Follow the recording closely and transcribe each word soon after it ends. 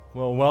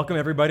Well, welcome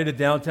everybody to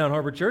Downtown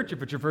Harbor Church.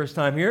 If it's your first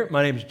time here,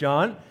 my name is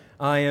John.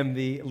 I am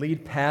the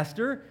lead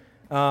pastor.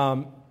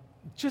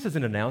 Just as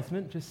an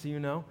announcement, just so you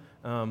know,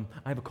 I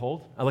have a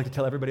cold. I like to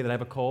tell everybody that I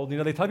have a cold. You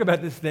know, they talk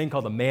about this thing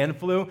called the man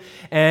flu,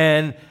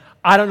 and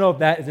I don't know if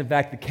that is in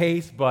fact the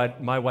case,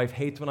 but my wife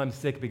hates when I'm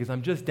sick because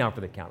I'm just down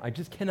for the count. I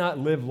just cannot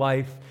live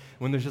life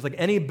when there's just like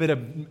any bit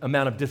of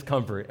amount of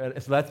discomfort.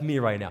 So that's me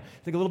right now.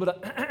 It's like a little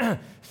bit of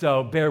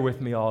so bear with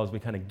me all as we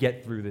kind of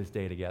get through this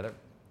day together.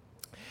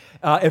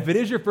 If it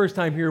is your first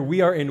time here,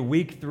 we are in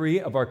week 3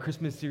 of our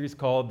Christmas series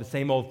called The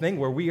Same Old Thing,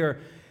 where we are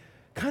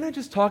kind of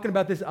just talking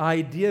about this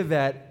idea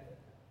that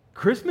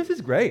Christmas is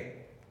great.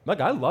 Like,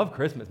 I love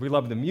Christmas. We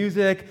love the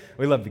music,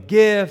 we love the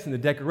gifts and the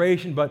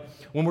decoration, but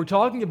when we're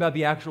talking about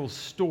the actual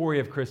story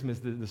of Christmas,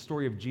 the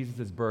story of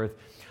Jesus' birth,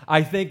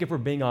 I think if we're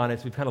being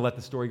honest, we've kind of let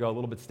the story go a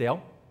little bit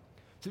stale.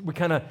 So we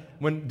kind of,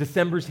 when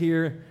December's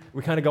here,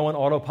 we kind of go on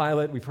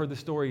autopilot. We've heard the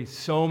story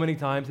so many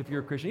times if you're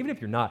a Christian. Even if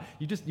you're not,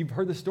 you've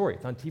heard the story.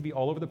 It's on TV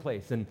all over the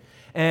place. And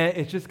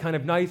it's just kind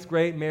of nice,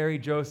 great, Mary,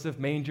 Joseph,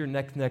 manger,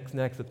 next,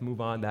 let's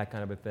move on, that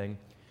kind of a thing.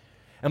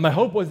 And my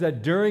hope was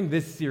that during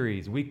this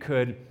series, we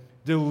could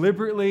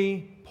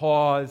deliberately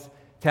pause,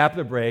 tap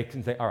the brakes,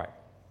 and say, all right,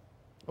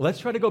 let's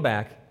try to go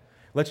back.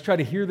 Let's try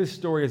to hear this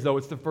story as though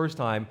it's the first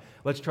time.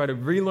 Let's try to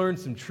relearn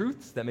some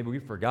truths that maybe we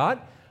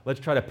forgot. Let's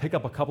try to pick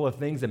up a couple of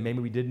things that maybe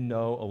we didn't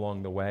know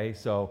along the way.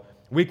 So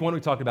week 1, we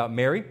talked about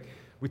Mary.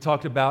 We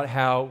talked about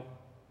how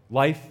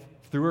life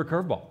threw her a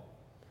curveball.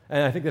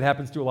 And I think that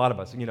happens to a lot of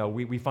us. You know,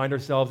 we find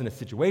ourselves in a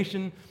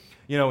situation,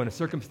 you know, in a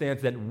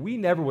circumstance that we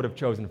never would have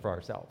chosen for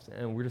ourselves.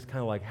 And we're just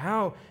kind of like,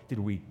 how did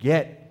we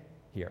get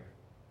here?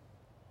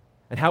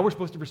 And how we're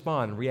supposed to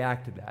respond and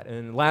react to that.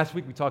 And last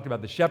week we talked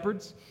about the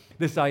shepherds,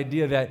 this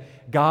idea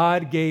that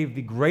God gave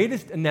the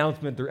greatest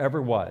announcement there ever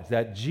was,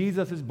 that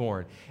Jesus is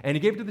born. And he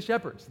gave it to the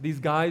shepherds, these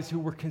guys who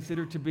were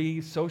considered to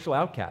be social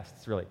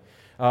outcasts, really,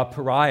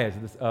 pariahs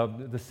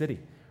of the city.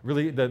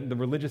 Really, the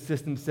religious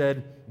system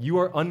said, you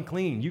are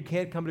unclean, you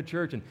can't come to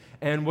church.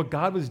 And what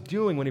God was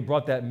doing when he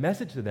brought that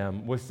message to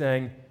them was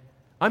saying,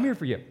 I'm here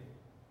for you.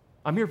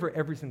 I'm here for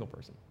every single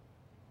person.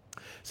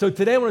 So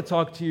today I want to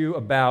talk to you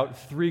about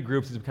 3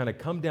 groups as we kind of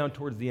come down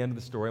towards the end of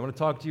the story. I want to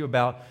talk to you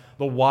about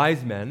the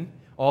wise men,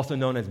 also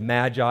known as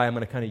magi. I'm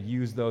going to kind of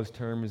use those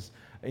terms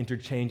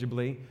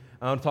interchangeably.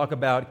 I want to talk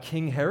about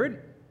King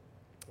Herod,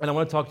 and I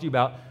want to talk to you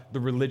about the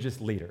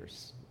religious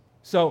leaders.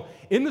 So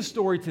in the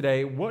story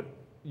today, what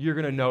you're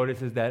going to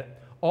notice is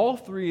that all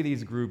 3 of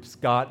these groups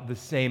got the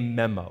same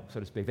memo,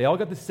 so to speak. They all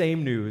got the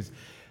same news,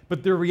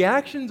 but their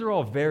reactions are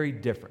all very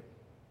different.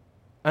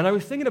 And I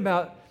was thinking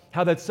about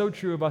how that's so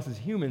true of us as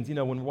humans. You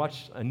know, when we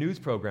watch a news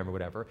program or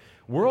whatever,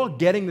 we're all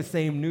getting the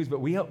same news,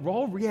 but we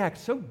all react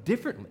so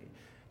differently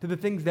to the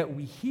things that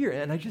we hear.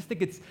 And I just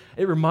think it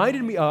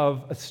reminded me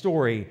of a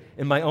story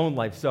in my own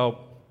life. So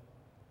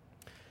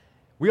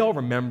we all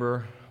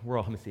remember,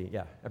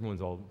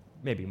 everyone's old,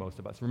 maybe most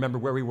of us, remember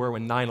where we were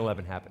when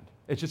 9/11 happened.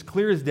 It's just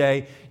clear as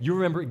day. You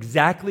remember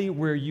exactly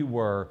where you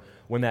were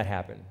when that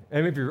happened.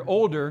 And if you're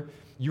older,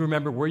 you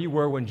remember where you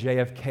were when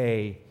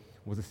JFK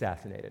was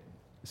assassinated.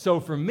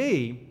 So for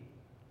me,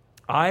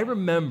 I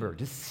remember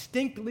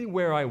distinctly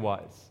where I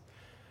was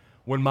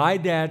when my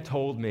dad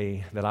told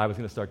me that I was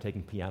going to start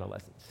taking piano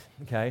lessons,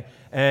 okay?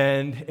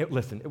 And I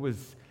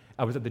was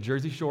at the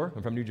Jersey Shore.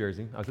 I'm from New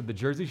Jersey. I was at the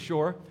Jersey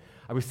Shore.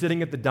 I was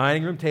sitting at the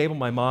dining room table,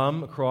 my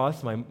mom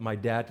across, my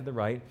dad to the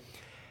right,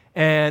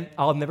 and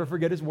I'll never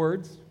forget his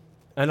words,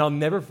 and I'll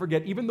never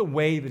forget even the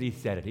way that he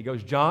said it. He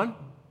goes, John,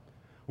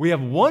 we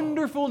have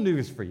wonderful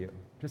news for you.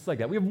 Just like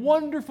that. We have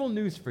wonderful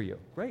news for you.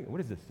 Great.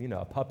 What is this? You know,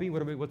 a puppy?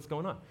 What's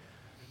going on?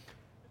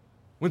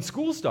 When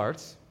school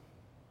starts,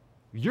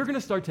 you're going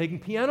to start taking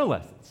piano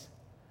lessons.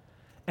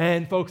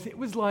 And folks, it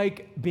was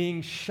like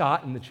being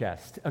shot in the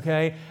chest,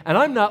 okay? And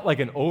I'm not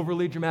like an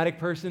overly dramatic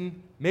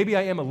person. Maybe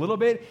I am a little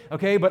bit,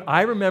 okay? But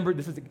I remember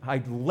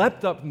I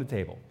leapt up from the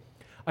table.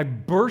 I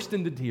burst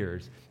into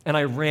tears, and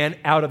I ran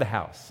out of the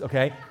house,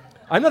 okay?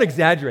 I'm not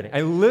exaggerating.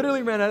 I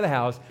literally ran out of the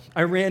house.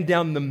 I ran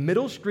down the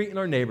middle street in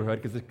our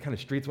neighborhood, because the kind of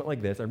streets went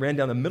like this. I ran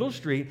down the middle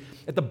street.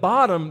 At the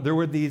bottom, there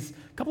were these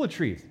couple of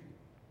trees.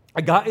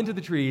 I got into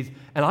the trees,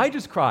 and I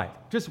just cried,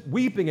 just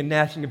weeping and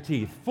gnashing of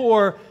teeth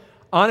for,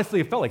 honestly,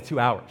 it felt like 2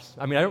 hours.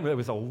 I mean, it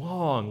was a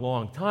long,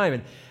 long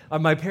time.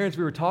 And my parents,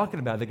 we were talking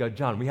about it. They go,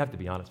 John, we have to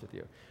be honest with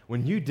you.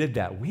 When you did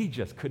that, we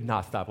just could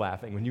not stop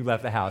laughing when you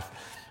left the house.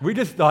 We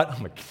just thought,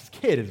 oh, this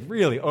kid is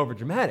really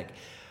overdramatic.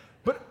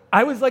 But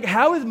I was like,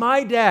 how is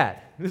my dad,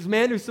 this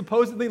man who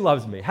supposedly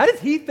loves me, how does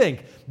he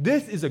think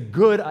this is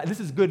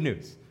good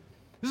news?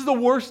 This is the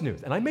worst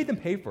news. And I made them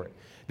pay for it.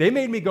 They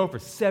made me go for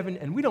 7,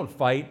 and we don't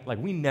fight, like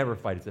we never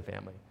fight as a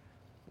family.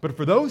 But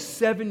for those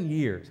 7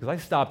 years, because I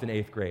stopped in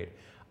 8th grade,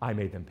 I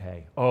made them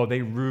pay. Oh,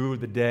 they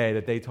rued the day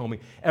that they told me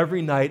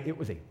every night it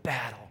was a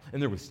battle,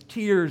 and there was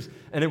tears,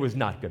 and it was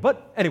not good.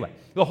 But anyway,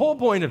 the whole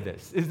point of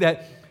this is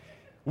that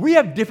we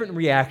have different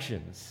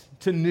reactions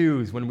to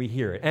news when we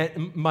hear it.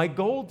 And my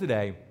goal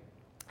today,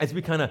 as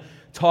we kind of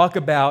talk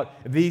about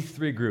these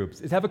 3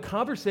 groups, is have a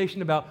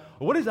conversation about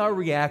what does our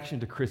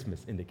reaction to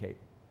Christmas indicate?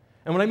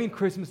 And when I mean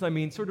Christmas, I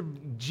mean sort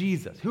of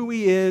Jesus, who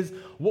he is,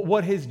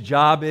 what his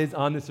job is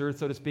on this earth,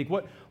 so to speak.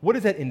 What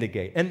does that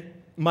indicate? And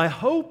my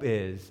hope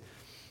is,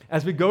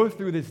 as we go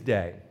through this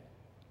day,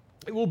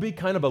 it will be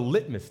kind of a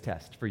litmus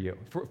test for you,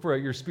 for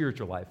your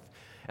spiritual life.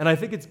 And I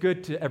think it's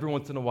good to, every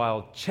once in a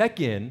while, check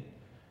in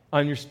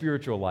on your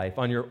spiritual life,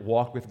 on your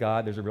walk with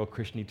God. There's a real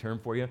Christian-y term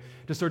for you,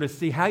 to sort of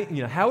see how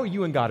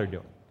you and God are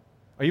doing.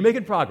 Are you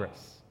making progress?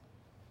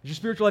 Is your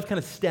spiritual life kind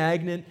of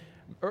stagnant,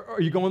 or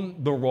are you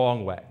going the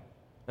wrong way?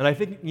 And I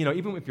think,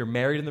 even if you're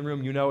married in the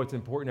room, it's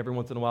important every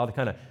once in a while to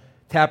kind of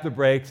tap the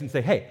brakes and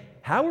say, hey,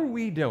 how are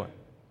we doing?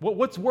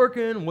 What's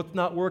working? What's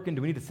not working?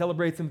 Do we need to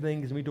celebrate some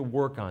things? Do we need to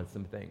work on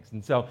some things?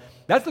 And so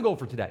that's the goal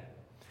for today.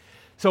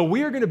 So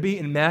we are going to be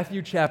in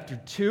Matthew chapter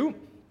 2,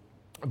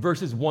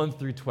 verses 1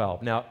 through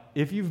 12. Now,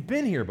 if you've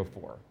been here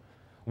before,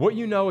 what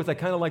you know is I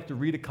kind of like to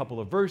read a couple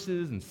of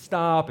verses and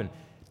stop and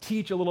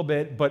teach a little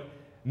bit, but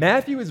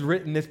Matthew has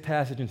written this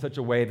passage in such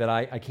a way that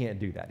I can't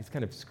do that. He's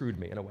kind of screwed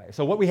me in a way.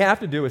 So what we have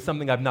to do is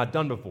something I've not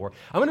done before.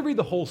 I'm going to read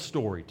the whole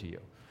story to you.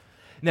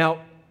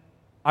 Now,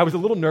 I was a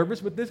little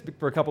nervous with this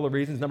for a couple of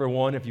reasons. Number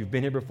one, if you've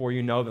been here before,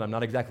 you know that I'm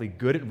not exactly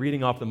good at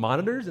reading off the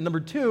monitors. And number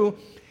two,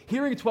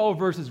 hearing 12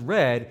 verses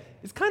read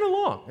is kind of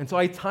long. And so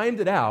I timed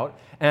it out,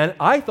 and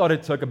I thought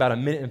it took about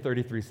 1 minute and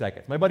 33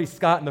 seconds. My buddy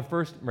Scott in the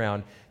first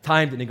round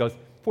timed it, and he goes,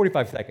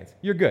 45 seconds.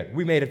 You're good.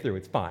 We made it through.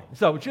 It's fine.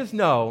 So just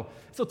know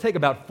this will take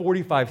about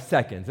 45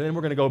 seconds, and then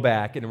we're going to go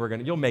back,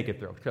 and you'll make it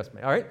through. Trust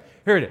me. All right?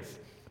 Here it is.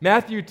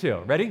 Matthew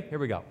 2. Ready? Here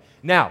we go.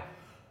 Now,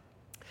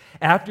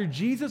 after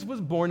Jesus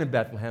was born in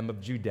Bethlehem of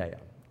Judea,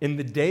 in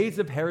the days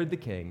of Herod the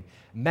king,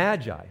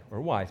 Magi, or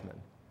wise men,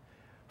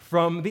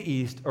 from the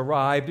east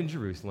arrived in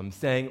Jerusalem,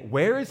 saying,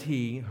 "Where is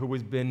he who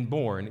has been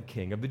born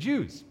King of the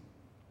Jews?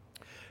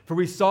 For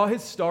we saw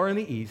his star in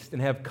the east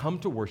and have come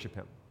to worship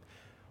him."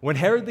 When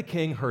Herod the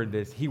king heard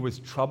this, he was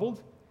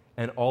troubled,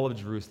 and all of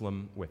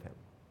Jerusalem with him.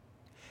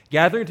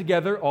 Gathering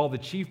together all the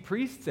chief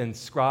priests and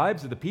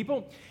scribes of the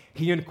people,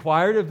 he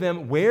inquired of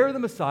them where the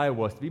Messiah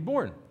was to be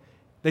born.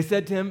 They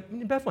said to him,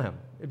 "In Bethlehem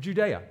of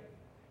Judea,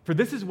 for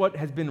this is what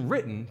has been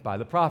written by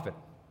the prophet.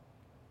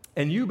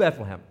 And you,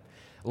 Bethlehem,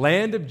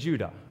 land of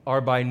Judah, are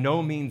by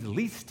no means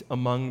least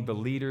among the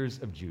leaders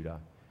of Judah.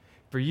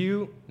 For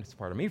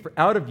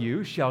out of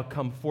you shall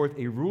come forth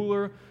a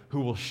ruler who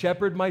will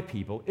shepherd my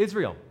people,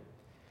 Israel."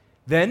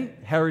 Then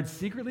Herod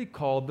secretly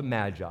called the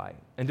Magi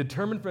and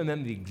determined from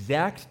them the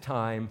exact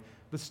time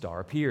the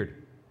star appeared.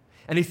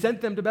 And he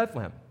sent them to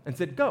Bethlehem and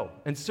said, "Go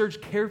and search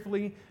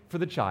carefully for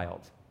the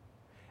child.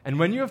 And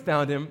when you have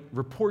found him,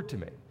 report to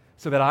me,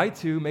 so that I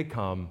too may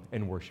come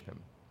and worship him."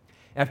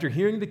 After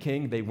hearing the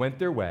king, they went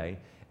their way,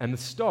 and the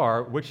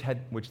star, which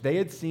they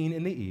had seen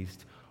in the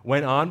east,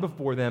 went on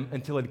before them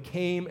until it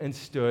came and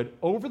stood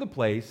over the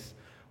place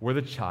where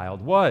the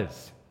child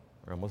was.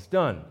 We're almost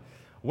done.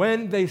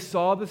 When they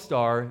saw the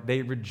star,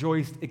 they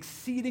rejoiced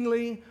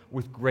exceedingly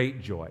with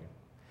great joy.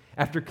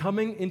 After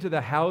coming into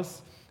the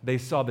house, they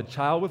saw the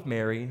child with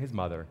Mary, his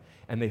mother,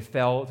 and they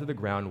fell to the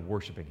ground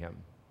worshiping him.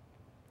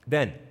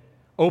 Then,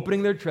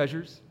 opening their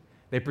treasures,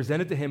 they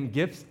presented to him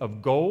gifts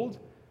of gold,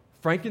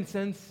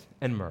 frankincense,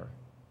 and myrrh.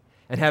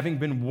 And having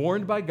been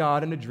warned by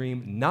God in a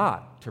dream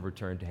not to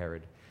return to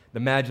Herod, the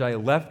Magi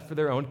left for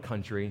their own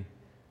country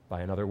by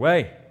another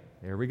way.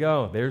 There we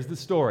go. There's the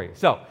story.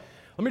 So,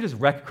 let me just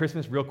wreck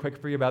Christmas real quick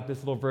for you about this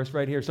little verse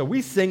right here. So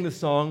we sing the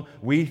song,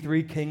 "We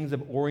Three Kings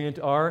of Orient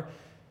Are."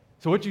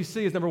 So what you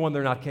see is, number one,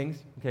 they're not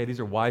kings. Okay, these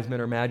are wise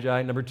men or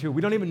magi. Number two, we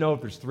don't even know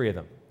if there's three of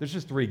them. There's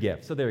just three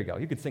gifts. So there you go.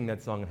 You could sing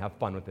that song and have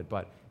fun with it,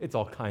 but it's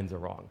all kinds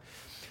of wrong.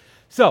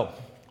 So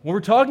when we're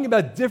talking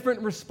about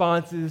different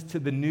responses to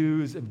the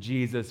news of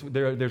Jesus,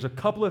 there's a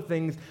couple of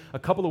things, a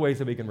couple of ways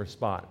that we can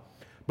respond.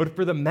 But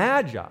for the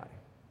Magi,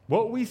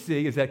 what we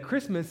see is that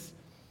Christmas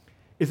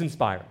is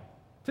inspiring.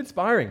 It's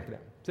inspiring for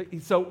them.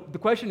 So the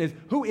question is,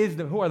 who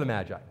are the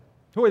Magi?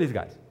 Who are these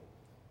guys?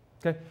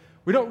 Okay,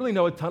 we don't really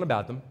know a ton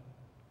about them,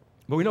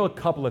 but we know a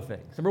couple of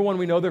things. Number one,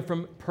 we know they're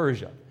from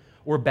Persia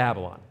or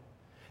Babylon.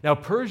 Now,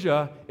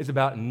 Persia is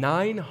about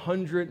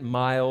 900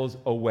 miles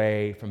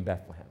away from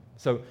Bethlehem.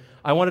 So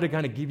I wanted to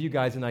kind of give you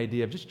guys an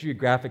idea of just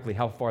geographically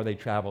how far they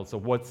traveled. So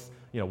what's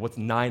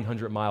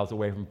 900 miles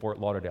away from Fort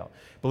Lauderdale?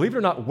 Believe it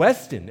or not,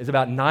 Weston is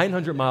about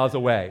 900 miles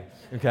away.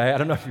 Okay, I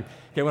don't know if you.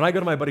 Okay, when I go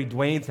to my buddy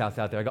Dwayne's house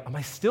out there, I go, "Am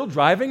I still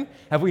driving?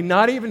 Have we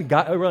not even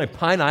got? We're on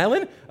Pine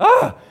Island?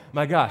 Oh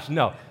my gosh,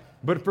 no."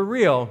 But for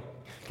real,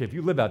 okay, if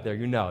you live out there,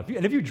 you know.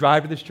 If you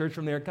drive to this church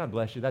from there, God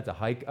bless you. That's a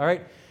hike. All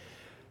right.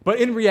 But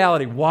in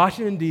reality,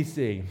 Washington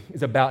D.C.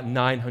 is about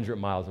 900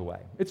 miles away.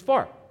 It's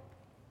far.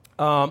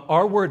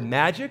 Our word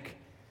magic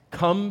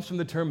comes from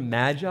the term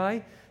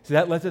magi, so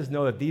that lets us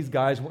know that these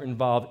guys were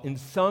involved in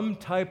some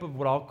type of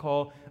what I'll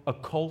call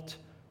occult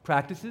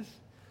practices.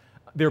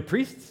 They're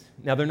priests.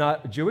 Now, they're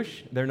not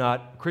Jewish. They're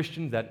not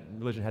Christians. That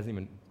religion hasn't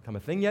even become a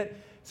thing yet.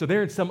 So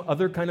they're in some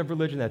other kind of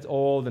religion that's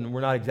old, and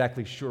we're not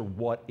exactly sure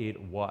what it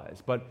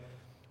was. But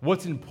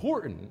what's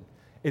important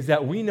is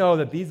that we know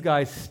that these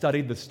guys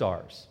studied the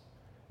stars.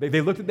 They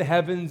looked at the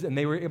heavens, and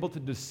they were able to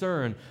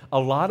discern a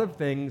lot of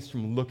things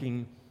from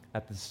looking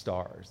at the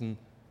stars. And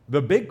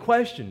the big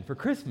question for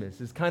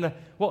Christmas is kind of,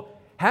 well,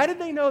 how did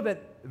they know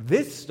that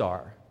this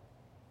star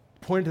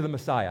pointed to the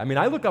Messiah? I mean,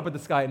 I look up at the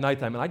sky at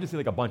nighttime and I just see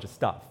like a bunch of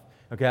stuff.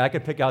 Okay, I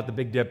could pick out the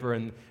Big Dipper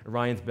and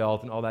Orion's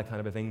Belt and all that kind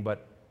of a thing,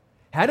 but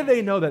how did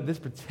they know that this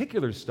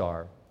particular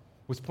star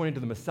was pointing to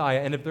the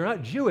Messiah? And if they're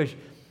not Jewish,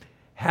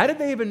 how did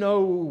they even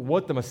know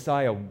what the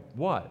Messiah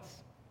was?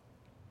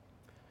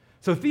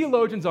 So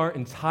theologians aren't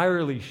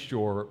entirely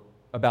sure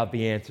about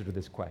the answer to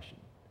this question,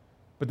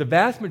 but the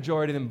vast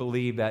majority of them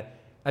believe that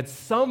at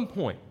some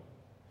point,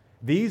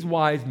 these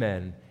wise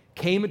men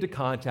came into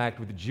contact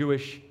with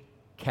Jewish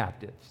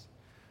captives.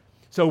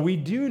 So we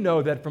do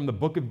know that from the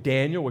book of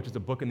Daniel, which is a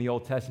book in the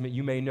Old Testament.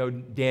 You may know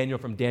Daniel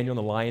from Daniel in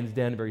the Lion's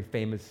Den, a very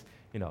famous,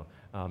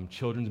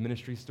 children's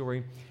ministry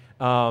story.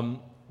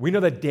 We know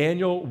that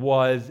Daniel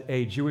was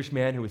a Jewish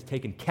man who was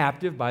taken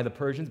captive by the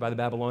Persians, by the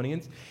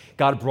Babylonians.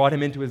 God brought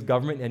him into his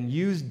government and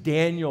used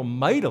Daniel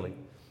mightily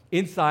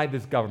inside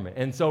this government.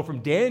 And so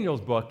from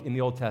Daniel's book in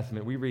the Old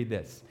Testament, we read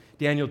this,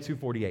 Daniel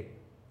 2:48.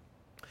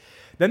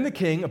 Then the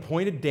king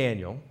appointed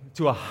Daniel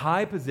to a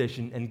high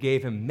position and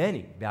gave him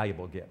many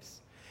valuable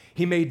gifts.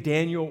 He made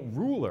Daniel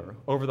ruler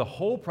over the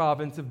whole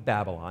province of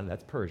Babylon,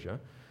 that's Persia,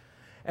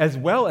 as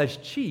well as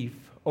chief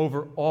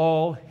over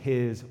all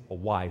his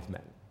wise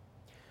men.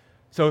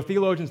 So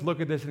theologians look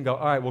at this and go,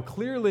 all right, well,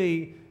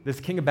 clearly this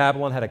king of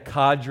Babylon had a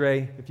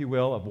cadre, if you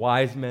will, of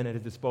wise men at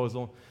his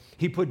disposal.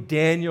 He put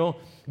Daniel,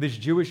 this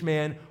Jewish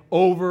man,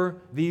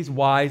 over these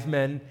wise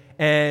men.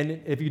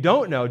 And if you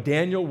don't know,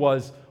 Daniel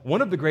was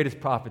one of the greatest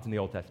prophets in the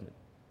Old Testament.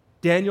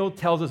 Daniel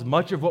tells us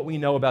much of what we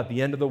know about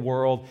the end of the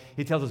world.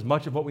 He tells us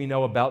much of what we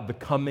know about the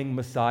coming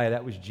Messiah,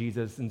 that was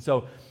Jesus. And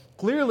so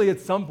clearly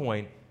at some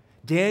point,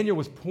 Daniel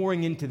was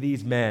pouring into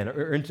these men,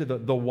 or into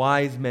the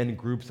wise men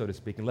group, so to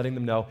speak, and letting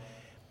them know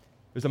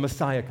there's a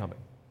Messiah coming.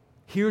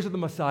 Here's what the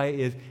Messiah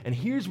is, and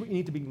here's what you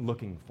need to be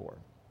looking for.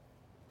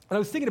 And I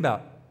was thinking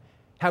about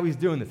how he's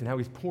doing this and how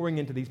he's pouring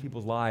into these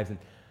people's lives. And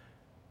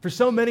for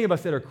so many of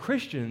us that are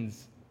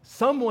Christians,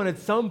 someone at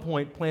some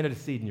point planted a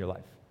seed in your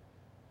life.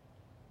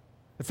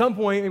 At some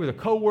point, maybe it was a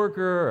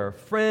coworker or a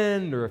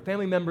friend or a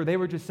family member, they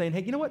were just saying,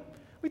 hey, you know what?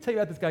 Let me tell you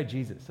about this guy,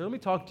 Jesus. So let me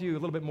talk to you a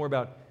little bit more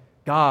about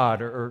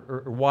God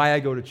or why I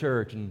go to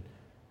church. And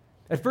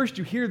at first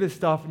you hear this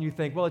stuff and you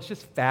think, well, it's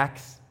just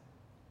facts,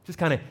 just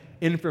kind of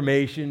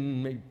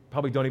information. You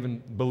probably don't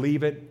even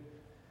believe it.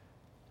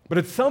 But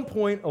at some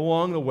point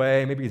along the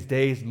way, maybe it's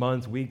days,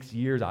 months, weeks,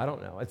 years, I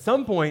don't know. At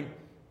some point,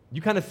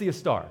 you kind of see a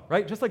star,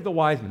 right? Just like the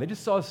wise men. They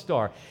just saw a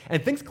star.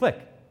 And things click.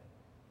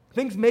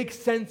 Things make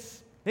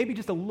sense. Maybe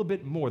just a little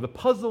bit more. The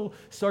puzzle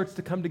starts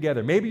to come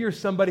together. Maybe you're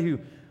somebody who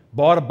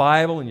bought a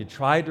Bible and you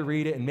tried to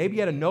read it, and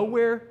maybe out of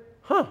nowhere,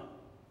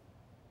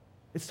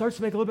 it starts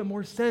to make a little bit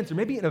more sense. Or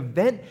maybe an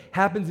event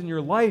happens in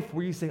your life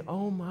where you say,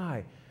 oh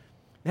my,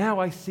 now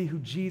I see who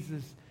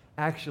Jesus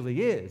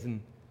actually is.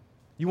 And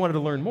you wanted to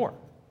learn more.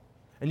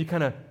 And you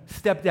kind of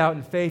stepped out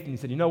in faith and you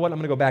said, you know what, I'm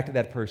going to go back to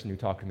that person who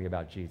talked to me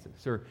about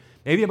Jesus. Or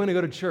maybe I'm going to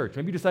go to church.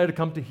 Maybe you decided to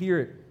come to hear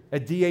it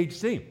at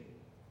DHC.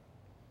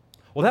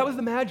 Well, that was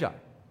the Magi.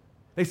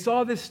 They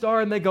saw this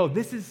star and they go,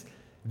 this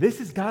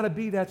has got to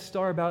be that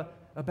star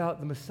about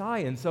the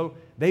Messiah. And so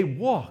they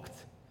walked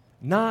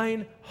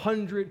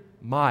 900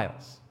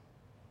 miles.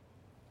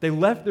 They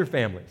left their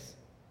families.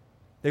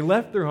 They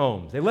left their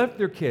homes. They left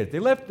their kids. They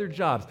left their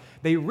jobs.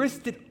 They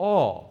risked it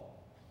all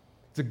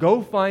to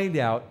go find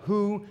out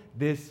who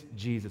this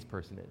Jesus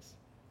person is.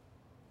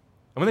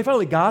 And when they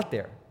finally got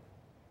there,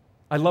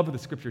 I love what the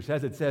scripture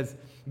says. It says,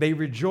 they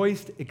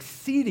rejoiced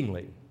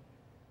exceedingly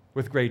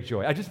with great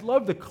joy. I just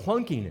love the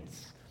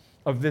clunkiness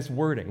of this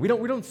wording. We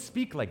don't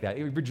speak like that.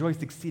 It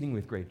rejoiced exceedingly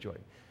with great joy.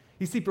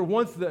 You see, for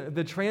once,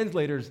 the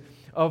translators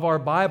of our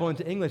Bible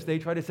into English, they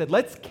tried to say,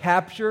 let's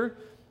capture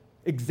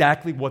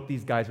exactly what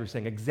these guys were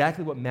saying,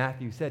 exactly what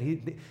Matthew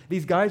said.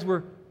 These guys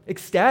were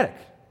ecstatic.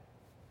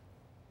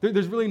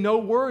 There's really no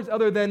words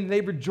other than they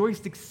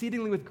rejoiced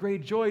exceedingly with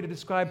great joy to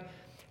describe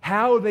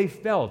how they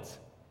felt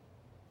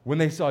when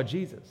they saw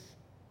Jesus.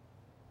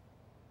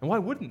 And why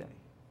wouldn't they?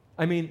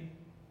 I mean,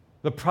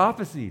 the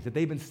prophecies that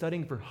they've been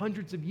studying for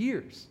hundreds of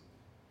years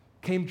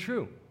came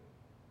true.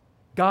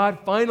 God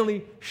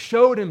finally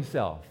showed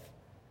himself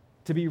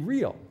to be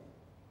real.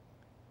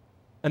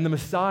 And the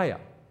Messiah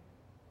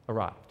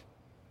arrived.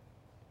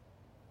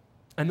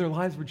 And their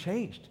lives were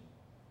changed.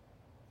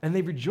 And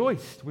they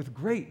rejoiced with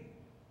great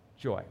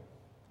joy.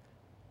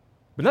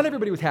 But not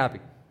everybody was happy,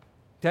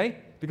 okay?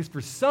 Because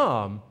for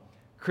some,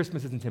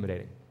 Christmas is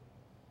intimidating.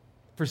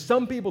 For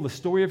some people, the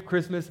story of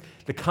Christmas,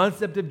 the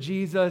concept of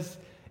Jesus,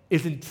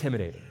 is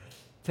intimidating.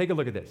 Take a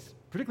look at this,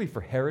 particularly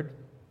for Herod.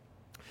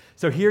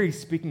 So here he's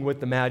speaking with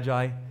the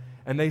Magi,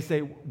 and they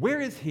say,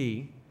 "Where is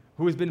he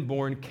who has been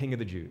born King of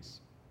the Jews?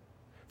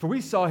 For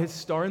we saw his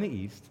star in the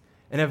east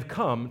and have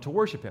come to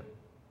worship him."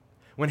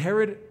 When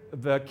Herod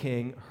the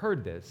king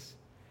heard this,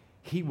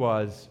 he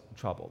was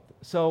troubled.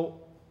 So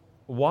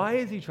why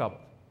is he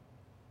troubled?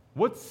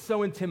 What's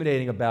so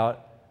intimidating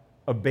about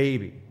a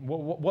baby?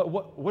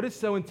 What is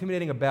so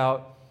intimidating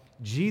about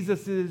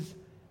Jesus'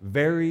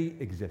 very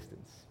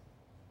existence?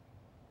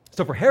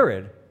 So for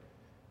Herod,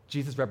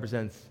 Jesus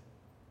represents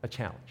a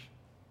challenge.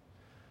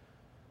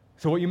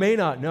 So what you may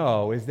not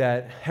know is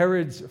that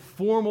Herod's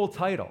formal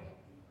title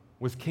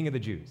was King of the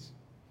Jews.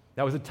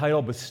 That was a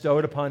title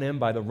bestowed upon him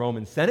by the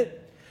Roman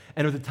Senate,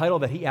 and it was a title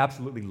that he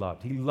absolutely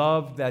loved. He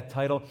loved that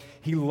title.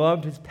 He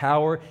loved his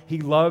power. He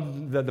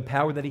loved the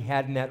power that he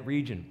had in that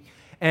region.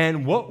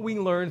 And what we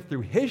learn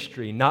through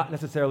history, not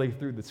necessarily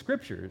through the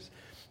scriptures,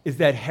 is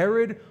that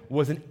Herod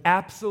was an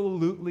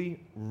absolutely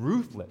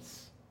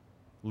ruthless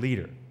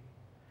leader.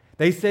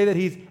 They say that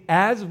he's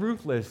as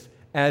ruthless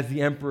as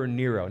the Emperor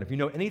Nero. And if you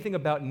know anything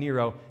about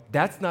Nero,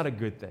 that's not a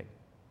good thing.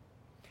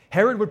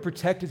 Herod would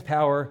protect his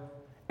power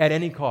at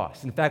any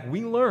cost. In fact,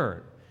 we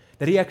learn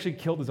that he actually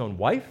killed his own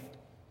wife.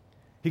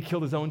 He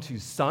killed his own 2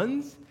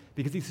 sons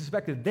because he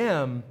suspected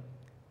them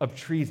of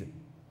treason.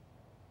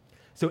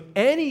 So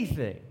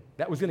anything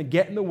that was going to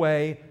get in the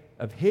way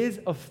of his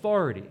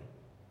authority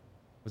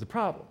was a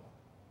problem.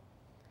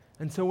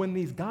 And so when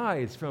these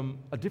guys from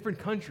a different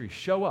country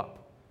show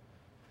up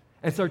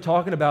and start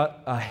talking about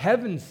a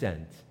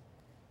heaven-sent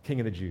King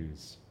of the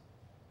Jews,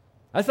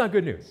 that's not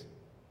good news.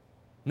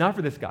 Not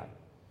for this guy.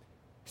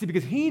 See,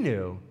 because he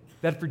knew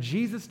that for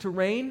Jesus to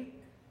reign,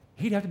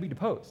 he'd have to be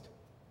deposed.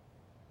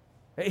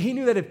 He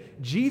knew that if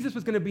Jesus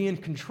was going to be in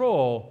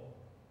control,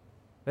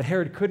 that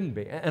Herod couldn't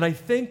be. And I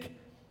think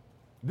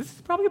this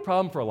is probably a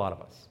problem for a lot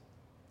of us,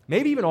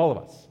 maybe even all of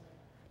us.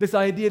 This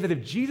idea that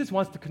if Jesus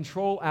wants to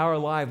control our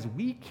lives,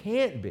 we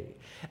can't be.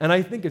 And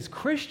I think as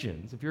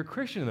Christians, if you're a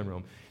Christian in the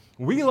room,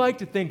 we like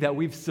to think that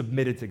we've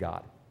submitted to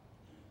God.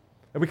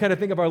 And we kind of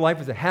think of our life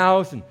as a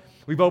house, and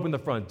we've opened the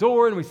front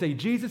door, and we say,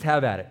 Jesus,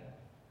 have at it.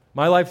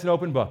 My life's an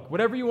open book.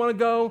 Whatever you want to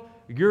go,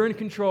 you're in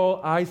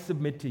control. I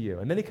submit to you.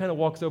 And then he kind of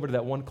walks over to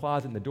that one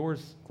closet, and the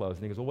door's closed,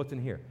 and he goes, well, what's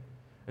in here?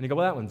 And you go,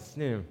 well, that one's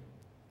new.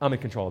 I'm in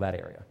control of that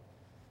area.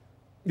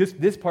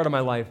 This part of my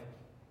life,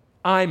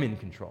 I'm in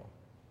control.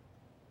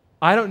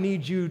 I don't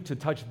need you to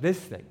touch this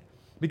thing.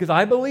 Because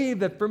I believe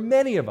that for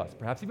many of us,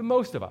 perhaps even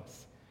most of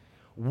us,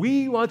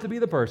 we want to be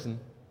the person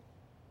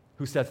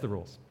who sets the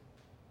rules,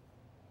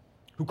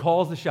 who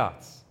calls the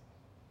shots,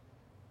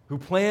 who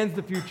plans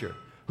the future,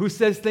 who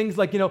says things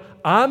like,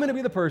 I'm going to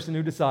be the person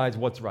who decides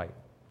what's right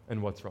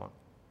and what's wrong.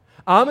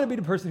 I'm going to be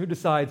the person who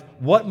decides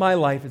what my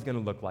life is going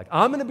to look like.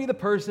 I'm going to be the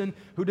person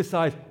who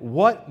decides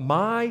what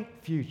my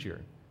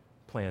future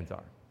plans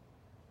are.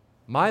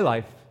 My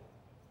life,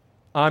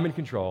 I'm in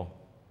control.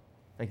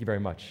 Thank you very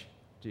much,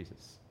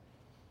 Jesus.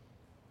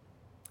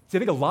 See, I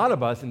think a lot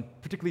of us, and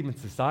particularly in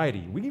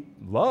society, we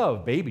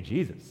love baby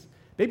Jesus.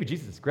 Baby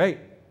Jesus is great,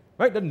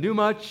 right? Doesn't do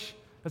much,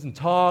 doesn't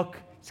talk,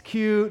 it's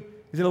cute,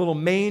 he's in a little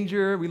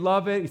manger, we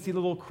love it. You see the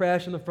little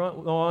creche in the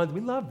front lawns, we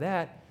love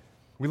that.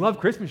 We love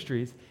Christmas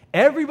trees.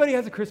 Everybody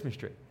has a Christmas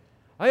tree.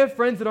 I have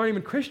friends that aren't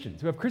even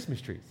Christians who have Christmas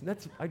trees. And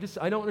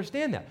I don't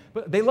understand that.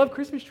 But they love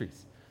Christmas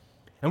trees.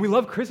 And we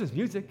love Christmas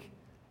music.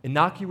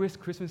 Innocuous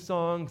Christmas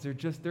songs,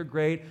 they're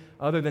great.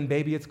 Other than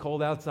Baby It's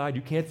Cold Outside,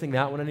 you can't sing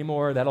that one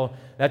anymore.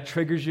 That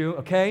triggers you,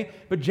 okay?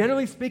 But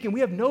generally speaking,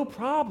 we have no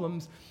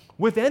problems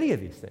with any of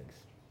these things.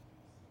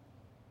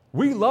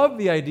 We love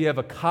the idea of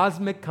a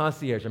cosmic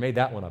concierge. I made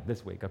that one up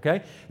this week,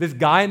 okay? This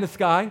guy in the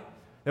sky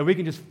that we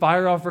can just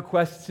fire off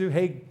requests to.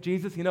 Hey,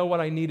 Jesus, you know what?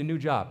 I need a new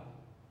job.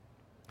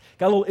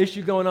 Got a little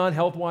issue going on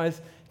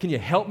health-wise. Can you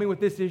help me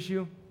with this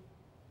issue?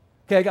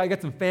 Okay, I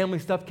got some family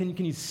stuff.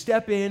 Can you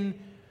step in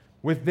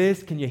with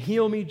this? Can you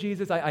heal me,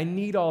 Jesus? I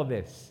need all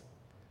this.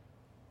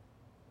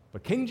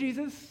 But King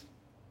Jesus,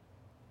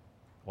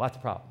 well, that's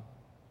a problem.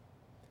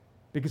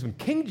 Because when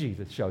King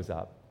Jesus shows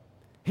up,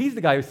 he's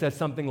the guy who says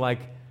something like,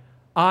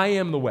 I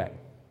am the way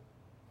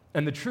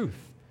and the truth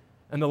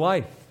and the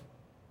life,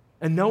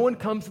 and no one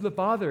comes to the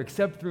Father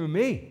except through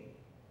me.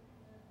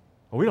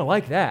 Well, we don't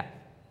like that.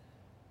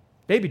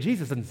 Baby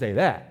Jesus doesn't say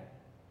that.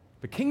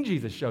 But King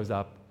Jesus shows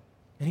up,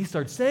 and he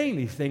starts saying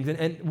these things,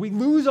 and we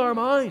lose our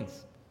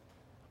minds.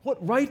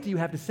 What right do you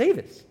have to say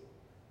this?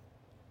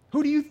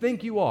 Who do you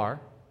think you are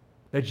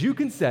that you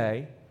can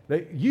say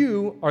that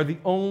you are the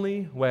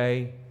only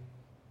way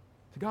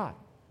to God?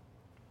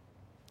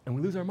 And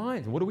we lose our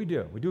minds. And what do? We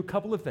do a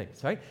couple of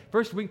things, right?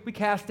 First, we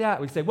cast out.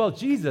 We say, well,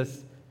 Jesus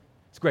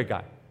is a great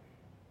guy,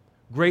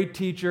 great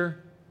teacher.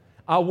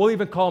 We'll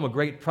even call him a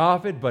great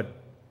prophet, but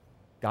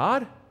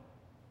God?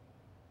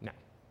 No,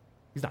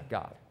 he's not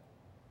God.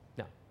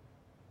 No.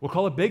 We'll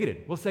call it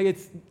bigoted. We'll say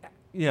it's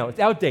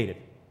outdated.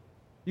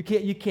 You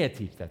can't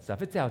teach that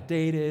stuff. It's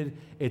outdated.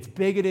 It's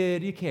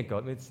bigoted. You can't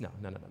go. No.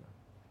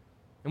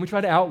 And we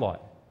try to outlaw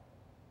it.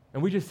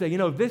 And we just say,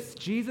 this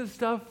Jesus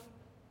stuff,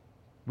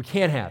 we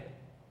can't have it.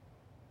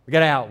 We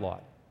got to outlaw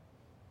it.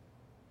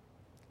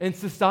 And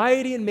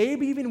society, and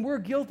maybe even we're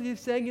guilty of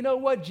saying, you know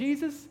what,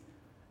 Jesus,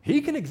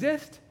 he can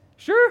exist.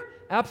 Sure,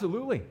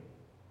 absolutely.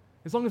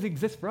 As long as he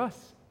exists for us.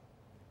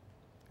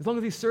 As long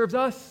as he serves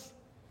us.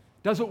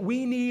 Does what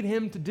we need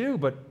him to do,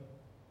 but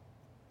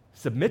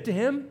submit to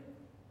him?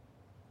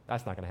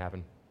 That's not going to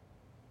happen.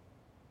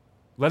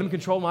 Let him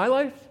control my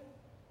life?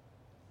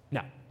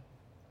 No.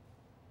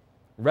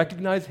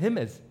 Recognize him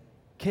as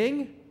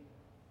king?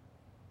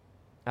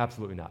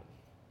 Absolutely not.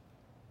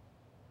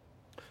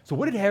 So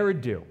what did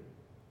Herod do?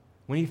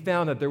 when he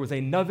found that there was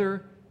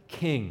another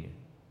king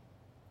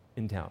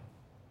in town.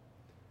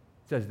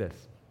 It says this: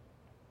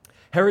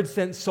 Herod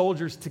sent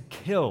soldiers to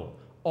kill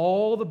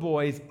all the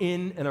boys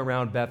in and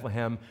around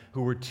Bethlehem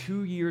who were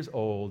 2 years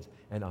old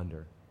and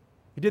under.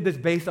 He did this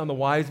based on the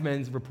wise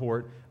men's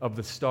report of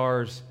the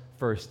star's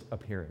first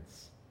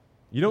appearance.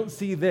 You don't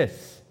see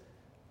this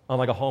on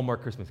like a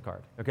Hallmark Christmas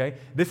card, okay?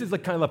 This is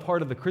like kind of a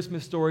part of the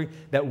Christmas story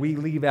that we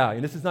leave out,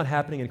 and this is not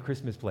happening in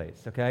Christmas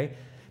plays, okay?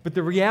 But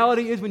the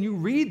reality is when you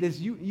read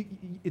this,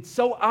 it's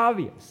so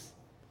obvious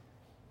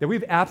that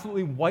we've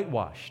absolutely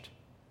whitewashed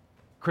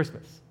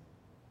Christmas.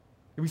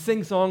 We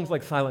sing songs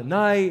like Silent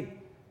Night,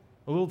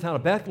 A Little Town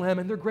of Bethlehem,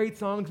 and they're great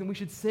songs, and we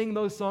should sing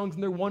those songs,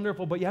 and they're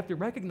wonderful, but you have to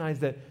recognize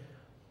that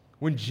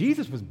when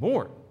Jesus was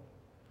born,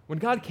 when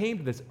God came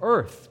to this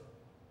earth,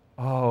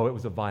 oh, it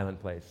was a violent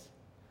place.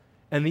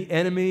 And the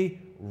enemy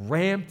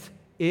ramped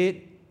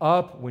it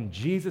up when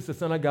Jesus, the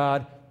Son of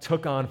God,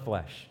 took on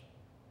flesh.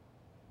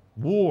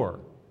 War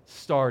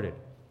started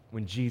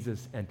when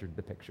Jesus entered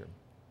the picture.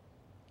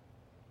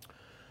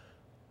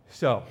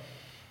 So,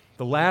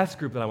 the last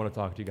group that I want to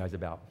talk to you guys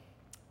about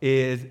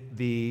is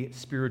the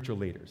spiritual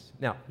leaders.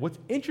 Now, what's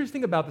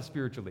interesting about the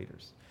spiritual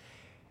leaders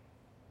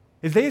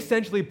is they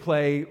essentially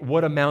play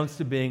what amounts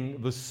to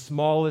being the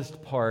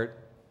smallest part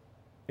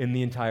in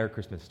the entire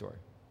Christmas story.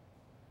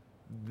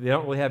 They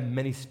don't really have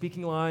many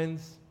speaking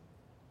lines.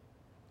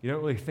 You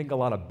don't really think a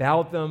lot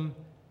about them.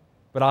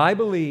 But I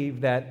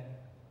believe that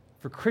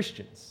for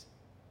Christians,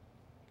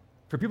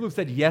 for people who've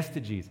said yes to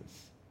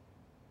Jesus,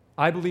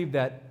 I believe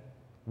that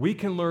we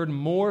can learn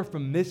more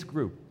from this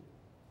group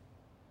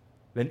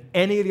than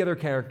any of the other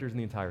characters in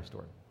the entire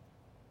story.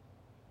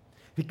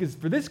 Because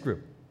for this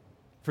group,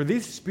 for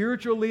these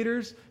spiritual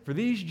leaders, for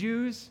these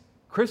Jews,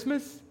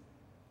 Christmas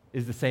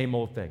is the same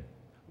old thing.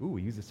 Ooh,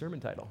 we use the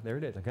sermon title. There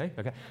it is, okay?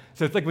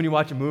 So it's like when you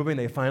watch a movie and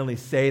they finally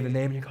say the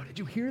name and you go, did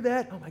you hear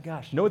that? Oh my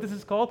gosh. You know what this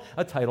is called?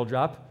 A title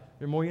drop.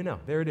 The more you know.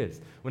 There it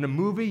is. When a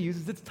movie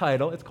uses its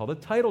title, it's called a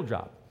title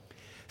drop.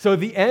 So at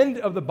the end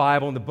of the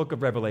Bible, in the book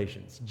of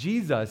Revelations,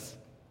 Jesus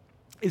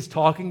is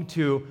talking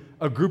to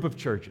a group of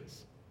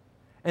churches.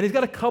 And he's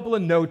got a couple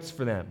of notes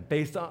for them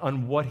based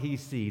on what he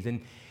sees.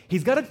 And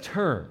he's got a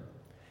term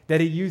that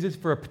he uses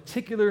for a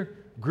particular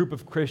group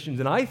of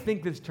Christians. And I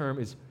think this term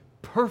is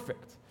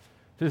perfect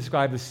to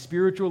describe the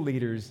spiritual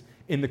leaders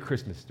in the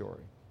Christmas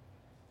story.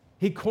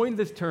 He coined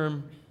this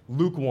term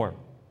lukewarm.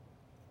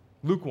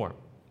 Lukewarm.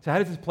 So how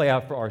does this play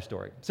out for our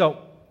story? So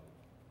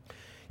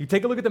you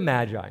take a look at the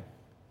Magi.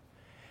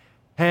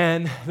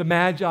 And the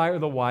Magi, or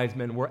the wise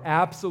men, were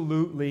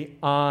absolutely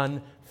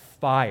on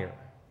fire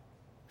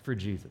for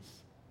Jesus.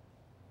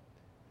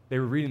 They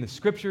were reading the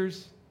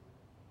scriptures.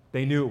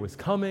 They knew it was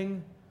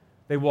coming.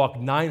 They walked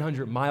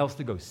 900 miles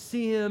to go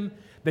see him.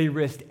 They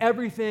risked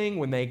everything.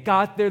 When they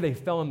got there, they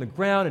fell on the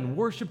ground and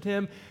worshiped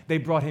him. They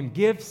brought him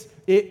gifts.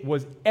 It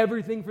was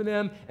everything for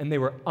them, and they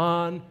were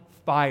on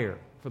fire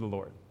for the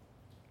Lord.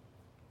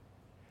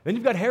 Then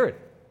you've got Herod.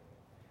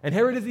 And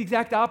Herod is the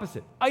exact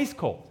opposite, ice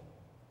cold,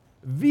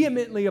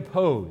 vehemently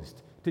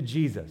opposed to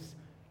Jesus,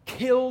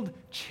 killed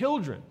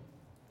children,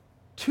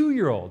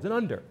 2-year-olds and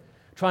under,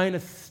 trying to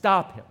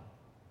stop him.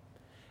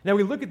 Now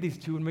we look at these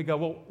two and we go,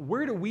 well,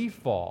 where do we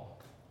fall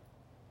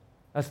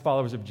as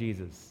followers of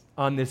Jesus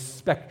on this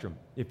spectrum,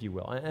 if you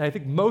will? And I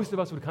think most of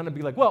us would kind of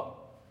be like, well,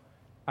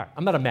 all right,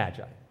 I'm not a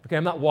magi, okay?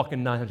 I'm not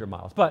walking 900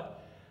 miles,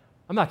 but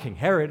I'm not King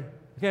Herod,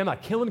 okay? I'm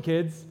not killing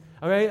kids,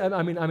 okay?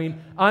 I mean,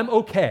 I'm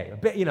okay,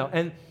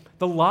 and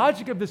the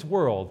logic of this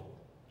world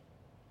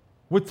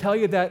would tell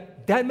you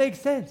that that makes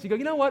sense. You go,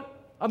 you know what?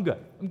 I'm good.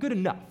 I'm good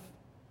enough.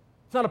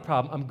 It's not a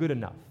problem. I'm good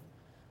enough.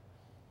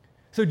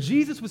 So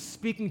Jesus was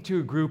speaking to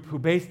a group who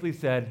basically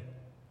said,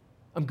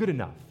 I'm good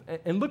enough.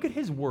 And look at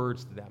his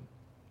words to them.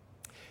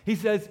 He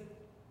says,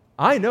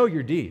 I know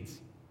your deeds,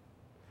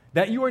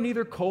 that you are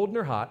neither cold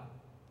nor hot,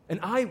 and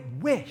I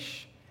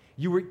wish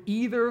you were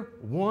either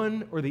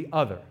one or the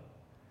other.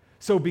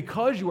 So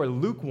because you are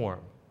lukewarm,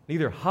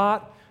 neither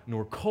hot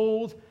nor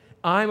cold,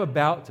 I'm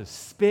about to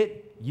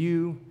spit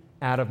you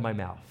out of my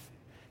mouth.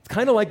 It's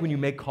kind of like when you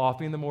make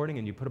coffee in the morning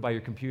and you put it by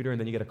your computer and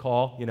then you get a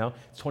call,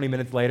 it's 20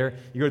 minutes later,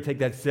 you go to take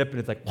that sip and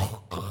it's like,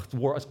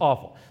 it's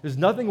awful. There's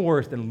nothing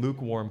worse than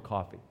lukewarm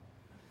coffee.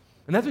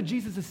 And that's what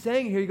Jesus is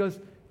saying here. He goes,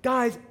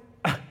 guys,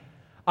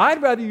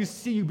 I'd rather you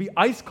see you be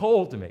ice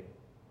cold to me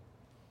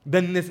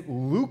than this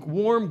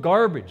lukewarm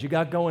garbage you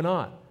got going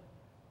on.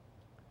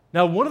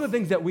 Now, one of the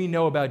things that we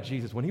know about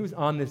Jesus when he was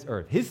on this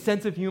earth, his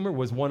sense of humor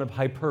was one of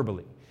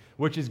hyperbole,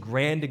 which is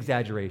grand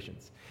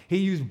exaggerations. He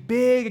used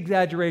big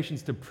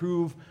exaggerations to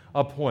prove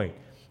a point.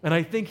 And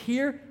I think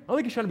here, I don't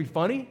think he's trying to be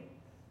funny,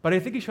 but I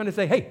think he's trying to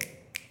say, hey,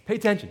 pay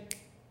attention.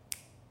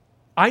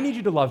 I need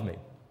you to love me.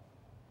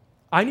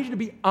 I need you to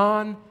be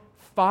on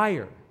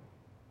fire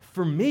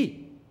for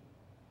me.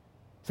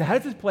 So how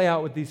does this play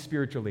out with these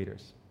spiritual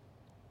leaders?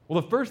 Well,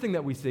 the first thing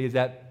that we see is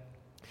that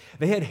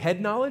they had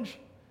head knowledge,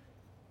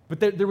 but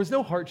there was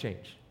no heart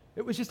change.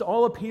 It was just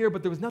all up here,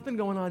 but there was nothing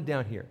going on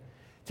down here.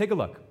 Take a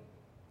look.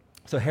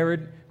 So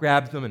Herod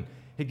grabs them and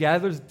he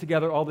gathers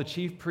together all the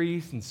chief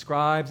priests and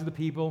scribes of the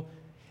people,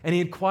 and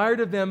he inquired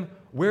of them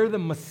where the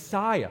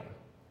Messiah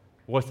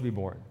was to be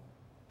born.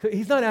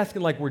 He's not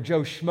asking like where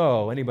Joe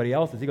Schmo, anybody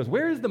else is. He goes,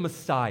 where is the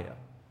Messiah?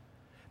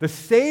 The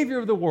Savior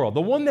of the world,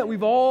 the one that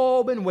we've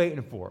all been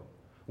waiting for.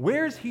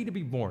 Where is he to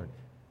be born?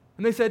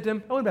 And they said to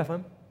him, in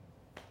Bethlehem.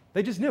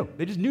 They just knew.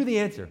 They just knew the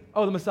answer.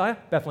 Oh, the Messiah?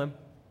 Bethlehem.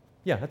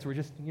 Yeah, that's where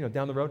just,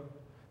 down the road.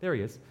 There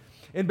he is.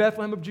 In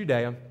Bethlehem of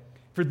Judea,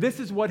 for this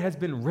is what has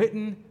been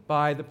written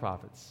by the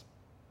prophets.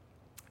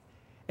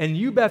 And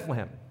you,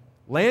 Bethlehem,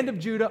 land of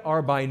Judah,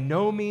 are by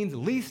no means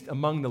least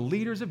among the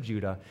leaders of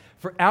Judah,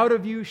 for out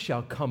of you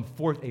shall come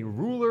forth a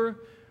ruler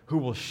who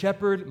will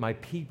shepherd my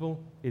people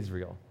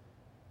Israel.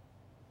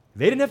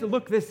 They didn't have to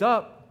look this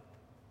up.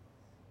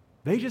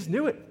 They just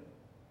knew it.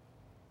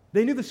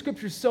 They knew the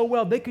scriptures so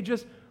well, they could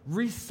just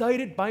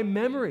recite it by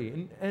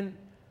memory. And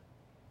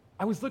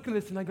I was looking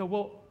at this and I go,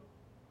 well,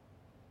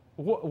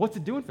 what's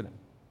it doing for them?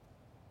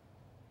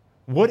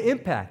 What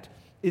impact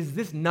is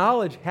this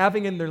knowledge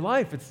having in their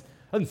life? It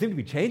doesn't seem to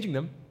be changing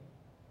them.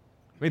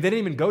 I mean, they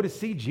didn't even go to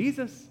see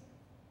Jesus.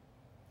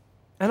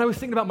 And I was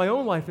thinking about my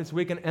own life this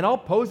week, and I'll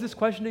pose this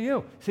question to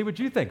you. See what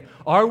you think.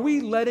 Are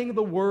we letting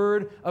the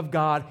Word of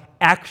God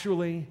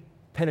actually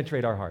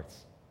penetrate our hearts?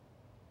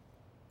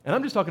 And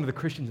I'm just talking to the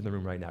Christians in the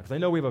room right now, because I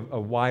know we have a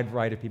wide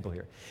variety of people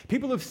here.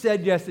 People who have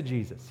said yes to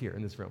Jesus here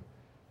in this room.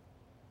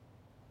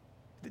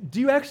 Do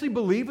you actually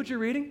believe what you're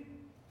reading?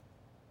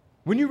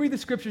 When you read the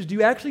Scriptures, do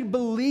you actually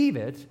believe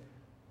it?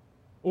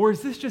 Or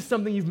is this just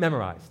something you've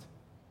memorized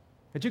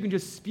that you can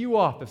just spew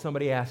off if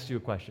somebody asks you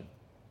a question?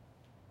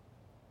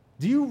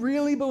 Do you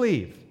really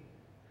believe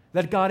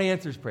that God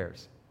answers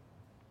prayers?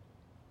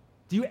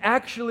 Do you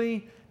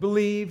actually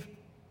believe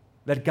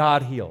that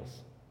God heals?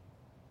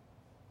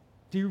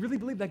 Do you really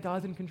believe that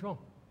God's in control?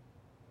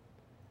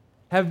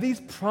 Have these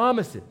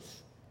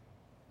promises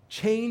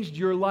changed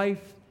your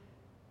life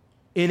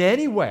in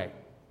any way?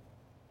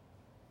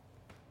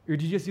 Or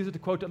do you just use it to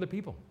quote to other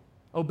people?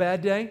 Oh,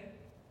 bad day?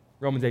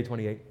 Romans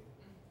 8:28.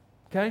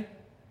 Okay?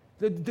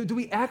 Do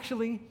we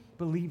actually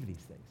believe these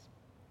things?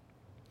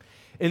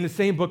 In the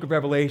same book of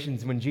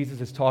Revelations, when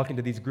Jesus is talking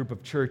to these group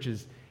of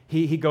churches,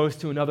 he goes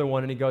to another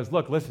one and he goes,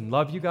 look, listen,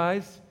 love you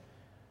guys.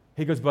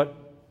 He goes, but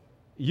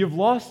you've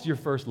lost your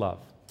first love.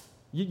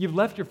 You've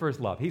left your first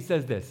love. He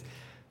says this,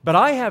 but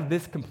I have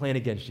this complaint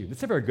against you. This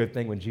is a very good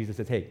thing when Jesus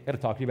says, hey, I got to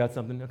talk to you about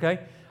something, okay?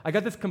 I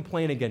got this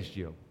complaint against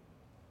you.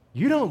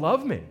 You don't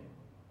love me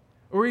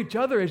or each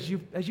other as you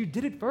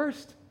did it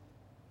first.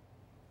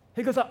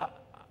 He goes,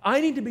 I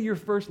need to be your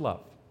first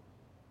love.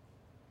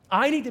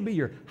 I need to be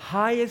your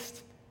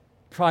highest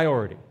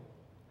priority.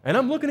 And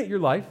I'm looking at your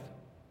life,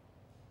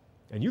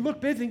 and you look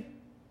busy.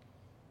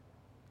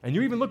 And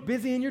you even look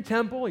busy in your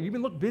temple, and you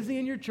even look busy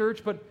in your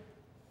church, but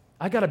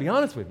I got to be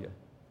honest with you.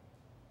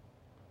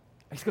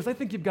 Because I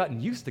think you've gotten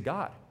used to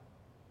God.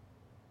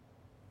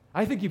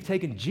 I think you've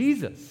taken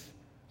Jesus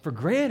for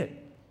granted,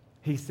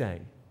 he's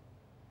saying.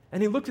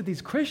 And he looks at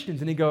these Christians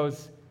and he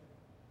goes,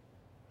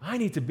 I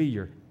need to be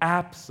your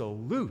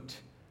absolute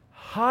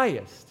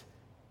highest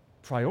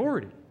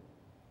priority.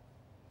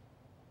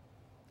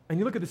 And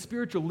you look at the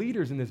spiritual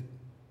leaders in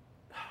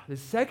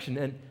this section,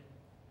 and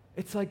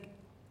it's like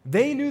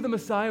they knew the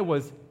Messiah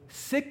was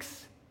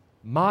 6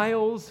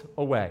 miles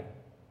away.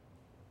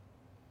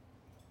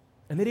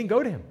 And they didn't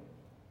go to him.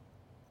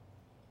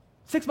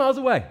 6 miles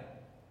away.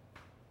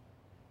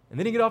 And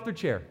they didn't get off their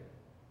chair.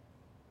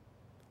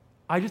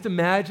 I just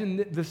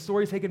imagine the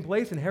story taking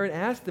place, and Herod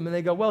asked them, and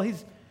they go, well,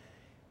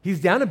 he's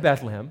down in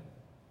Bethlehem.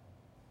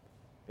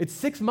 It's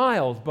 6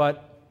 miles,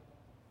 but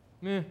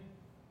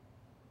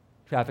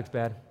traffic's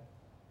bad.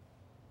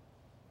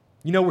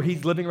 You know where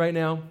he's living right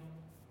now?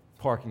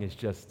 Parking is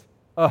just,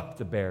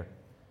 it's a bear.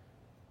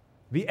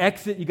 The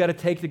exit you got to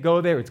take to go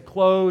there, it's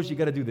closed. You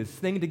got to do this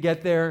thing to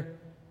get there.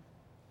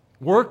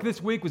 Work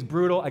this week was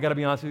brutal. I got to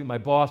be honest with you. My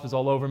boss was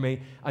all over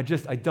me. I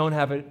don't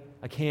have it.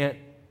 I can't.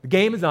 The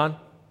game is on.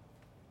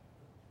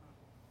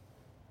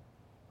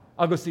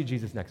 I'll go see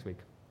Jesus next week.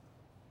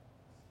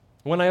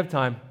 When I have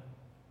time,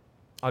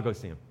 I'll go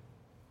see him.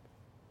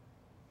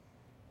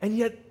 And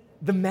yet,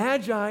 the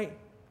Magi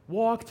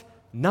walked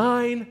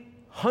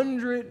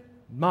 900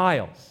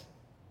 miles.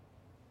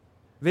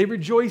 They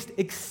rejoiced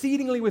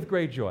exceedingly with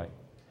great joy.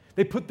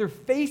 They put their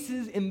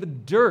faces in the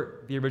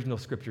dirt, the original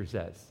scripture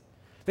says.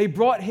 They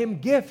brought him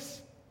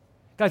gifts.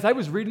 Guys, I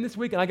was reading this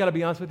week, and I got to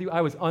be honest with you,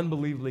 I was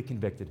unbelievably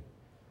convicted.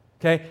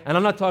 Okay? And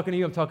I'm not talking to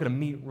you, I'm talking to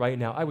me right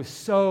now. I was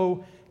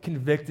so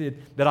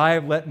convicted that I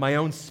have let my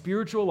own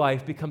spiritual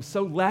life become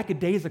so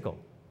lackadaisical.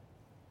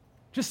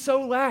 Just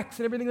so lax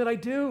in everything that I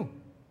do.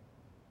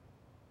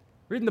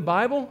 Reading the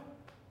Bible,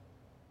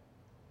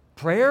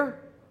 prayer,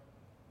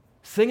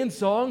 singing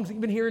songs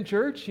even here in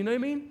church, you know what I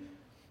mean?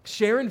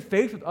 Sharing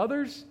faith with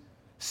others,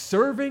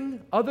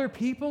 serving other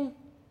people.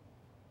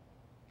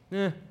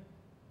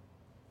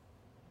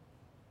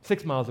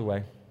 6 miles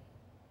away.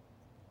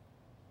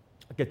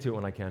 I'll get to it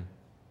when I can.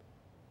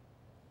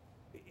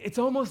 It's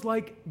almost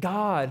like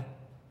God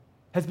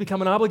has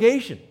become an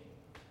obligation.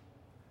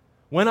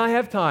 When I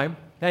have time,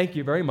 thank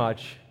you very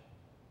much,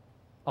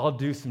 I'll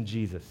do some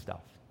Jesus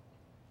stuff.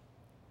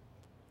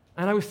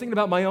 And I was thinking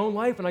about my own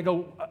life, and I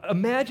go,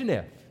 imagine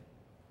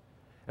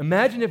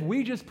if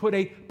we just put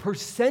a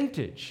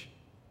percentage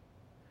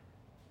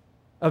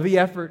of the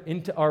effort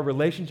into our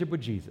relationship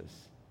with Jesus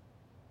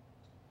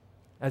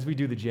as we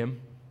do the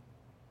gym,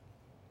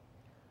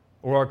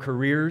 or our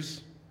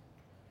careers,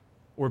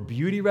 or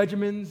beauty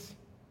regimens,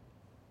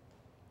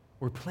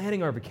 or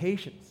planning our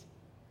vacations.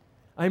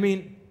 I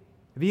mean,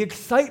 the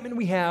excitement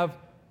we have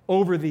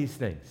over these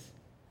things,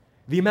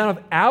 the amount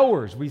of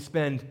hours we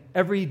spend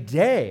every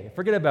day,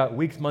 forget about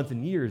weeks, months,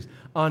 and years,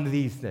 on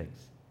these things.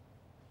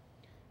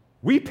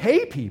 We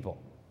pay people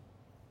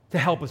to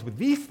help us with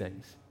these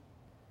things.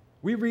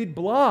 We read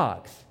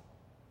blogs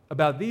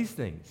about these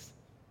things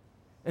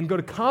and go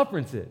to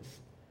conferences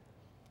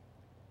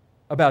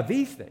about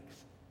these things.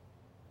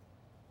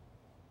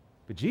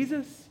 But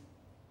Jesus,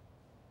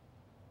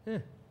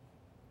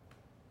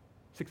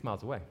 6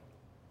 miles away.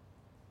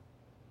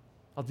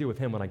 I'll deal with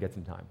him when I get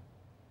some time.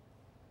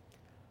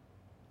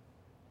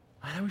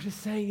 And I was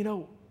just saying,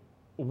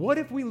 what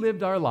if we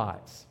lived our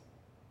lives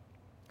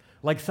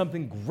like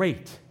something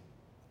great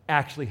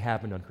actually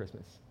happened on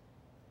Christmas?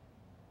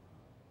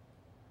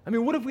 I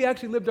mean, what if we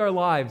actually lived our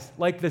lives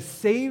like the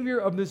Savior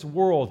of this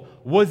world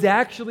was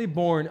actually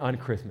born on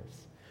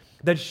Christmas?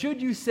 That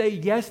should you say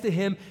yes to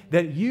him,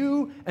 that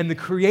you and the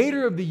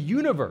Creator of the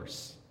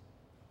universe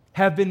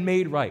have been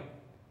made right.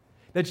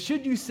 That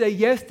should you say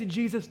yes to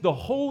Jesus, the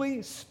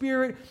Holy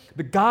Spirit,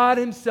 the God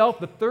himself,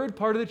 the third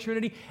part of the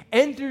Trinity,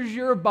 enters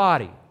your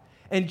body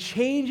and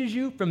changes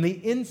you from the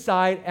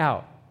inside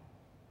out.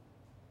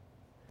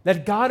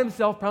 That God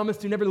himself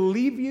promised to never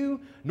leave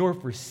you nor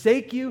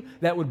forsake you,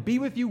 that would be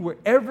with you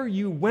wherever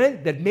you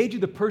went, that made you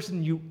the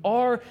person you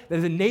are, that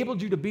has enabled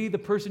you to be the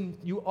person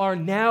you are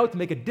now, to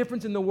make a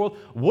difference in the world.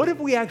 What if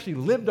we actually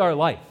lived our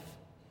life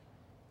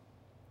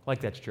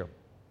like that's true?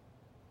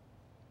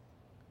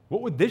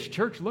 What would this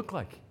church look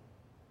like?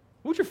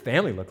 What would your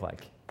family look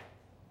like?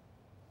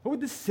 What would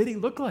this city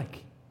look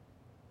like?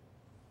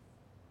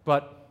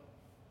 But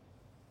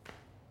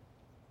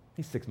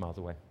he's 6 miles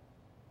away.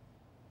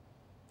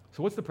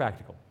 So what's the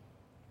practical?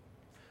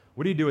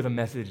 What do you do with a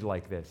message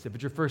like this? If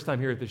it's your first time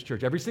here at this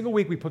church, every single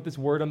week we put this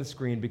word on the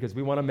screen because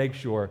we want to make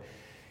sure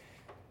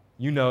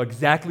you know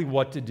exactly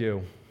what to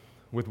do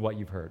with what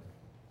you've heard.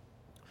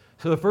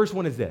 So the first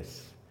one is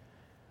this.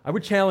 I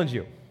would challenge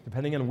you,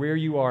 depending on where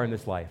you are in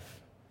this life,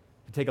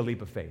 to take a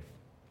leap of faith.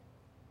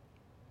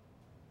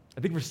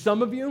 I think for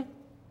some of you,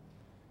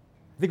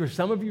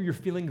 you're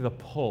feeling the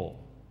pull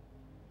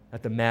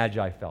that the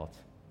Magi felt.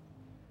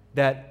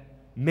 That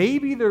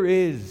maybe there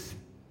is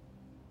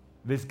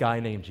this guy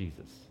named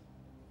Jesus.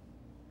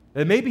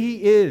 That maybe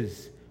he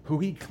is who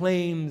he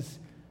claims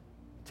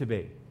to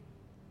be.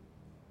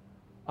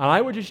 And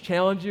I would just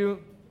challenge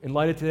you, in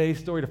light of today's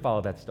story, to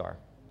follow that star.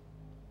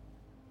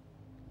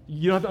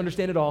 You don't have to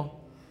understand it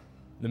all.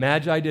 The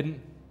Magi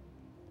didn't.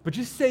 But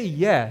just say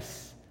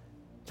yes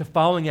to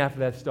following after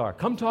that star.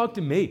 Come talk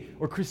to me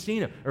or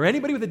Christina or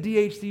anybody with a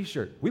DHC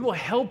shirt. We will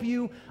help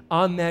you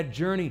on that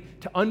journey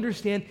to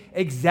understand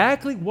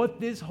exactly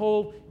what this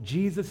whole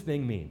Jesus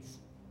thing means.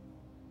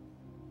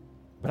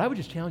 But I would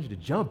just challenge you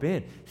to jump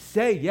in.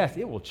 Say yes.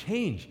 It will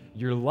change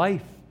your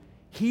life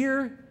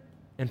here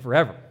and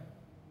forever.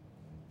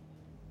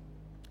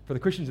 For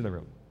the Christians in the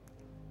room,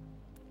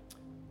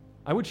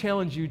 I would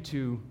challenge you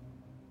to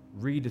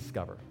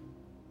rediscover.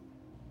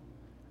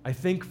 I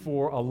think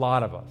for a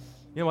lot of us,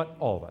 you know what?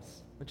 All of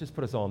us. Let's just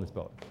put us all in this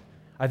boat.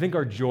 I think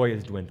our joy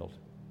has dwindled.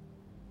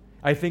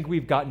 I think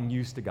we've gotten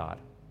used to God.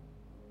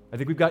 I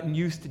think we've gotten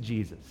used to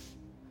Jesus.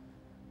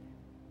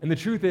 And the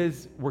truth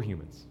is, we're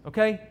humans,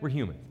 okay? We're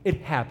human.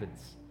 It happens.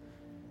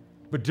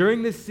 But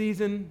during this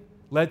season,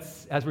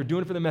 as we're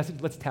doing it for the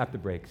message, let's tap the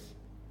brakes.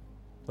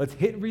 Let's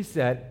hit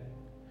reset.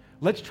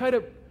 Let's try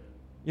to,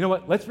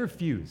 let's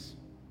refuse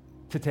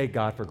to take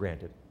God for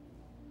granted.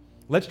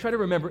 Let's try to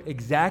remember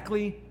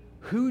exactly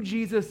who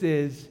Jesus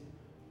is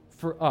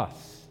for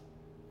us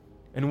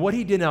and what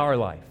he did in our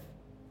life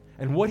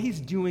and what he's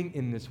doing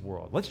in this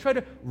world. Let's try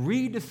to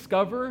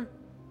rediscover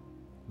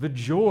the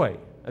joy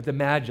that the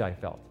Magi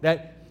felt,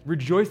 that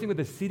rejoicing with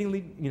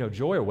exceedingly,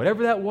 joy or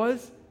whatever that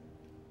was.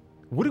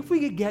 What if we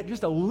could get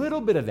just a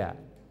little bit of that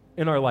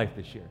in our life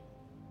this year?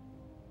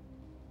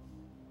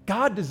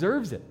 God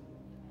deserves it.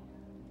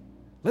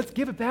 Let's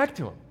give it back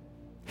to him.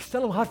 He's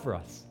done a lot for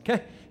us,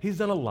 okay? He's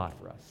done a lot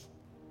for us.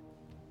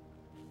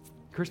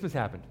 Christmas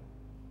happened.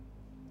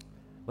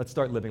 Let's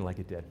start living like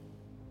it did.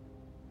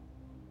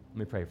 Let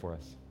me pray for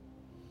us.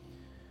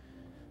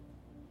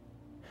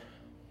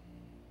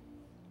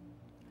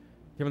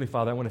 Heavenly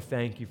Father, I want to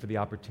thank you for the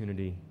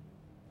opportunity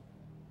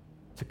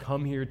to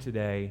come here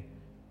today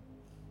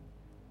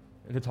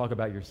and to talk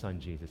about your son,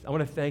 Jesus. I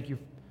want to thank you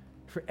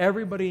for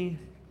everybody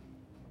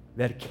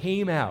that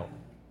came out,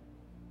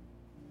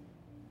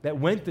 that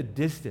went the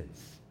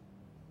distance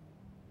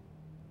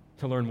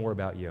to learn more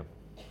about you.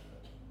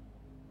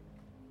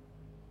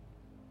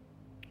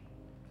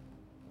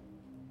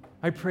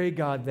 I pray,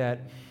 God,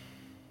 that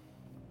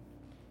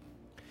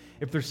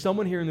if there's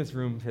someone here in this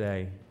room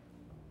today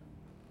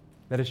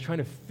that is trying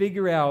to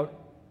figure out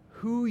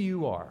who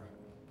you are,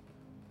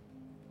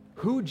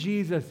 who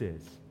Jesus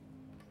is,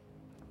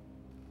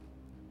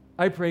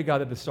 I pray, God,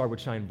 that the star would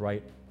shine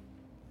bright,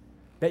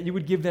 that you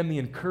would give them the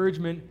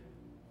encouragement,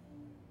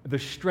 the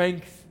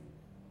strength,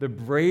 the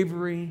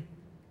bravery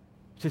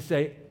to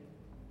say,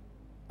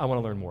 I want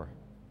to learn more.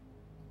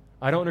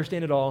 I don't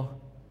understand it all,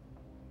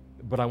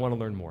 but I want to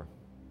learn more.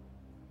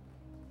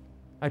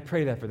 I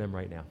pray that for them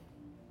right now.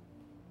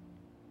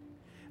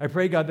 I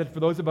pray, God, that for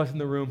those of us in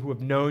the room who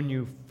have known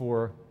you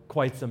for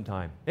quite some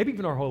time, maybe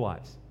even our whole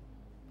lives,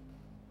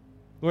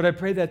 Lord, I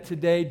pray that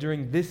today,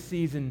 during this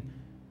season,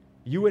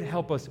 you would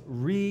help us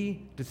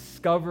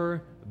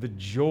rediscover the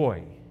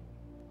joy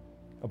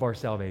of our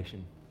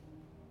salvation,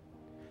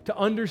 to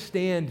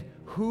understand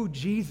who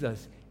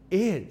Jesus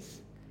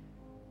is,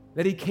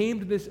 that he came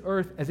to this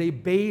earth as a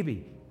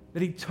baby,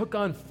 that he took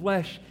on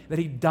flesh, that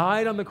he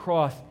died on the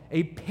cross,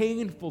 a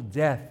painful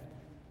death,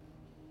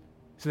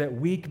 so that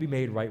we could be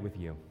made right with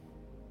you.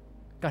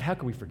 God, how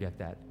can we forget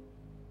that?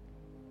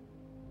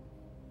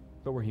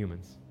 But we're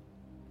humans.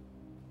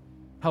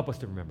 Help us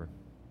to remember.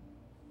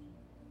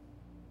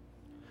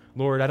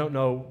 Lord, I don't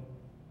know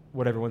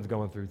what everyone's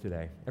going through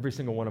today. Every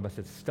single one of us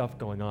has stuff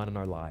going on in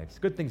our lives,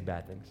 good things,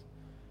 bad things.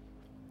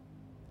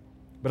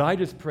 But I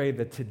just pray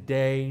that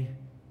today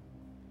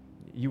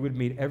you would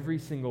meet every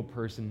single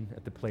person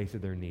at the place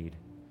of their need.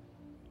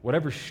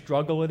 Whatever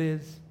struggle it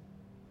is,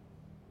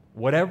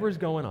 whatever's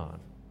going on,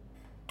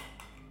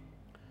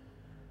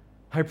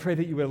 I pray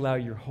that you would allow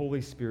your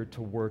Holy Spirit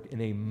to work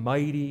in a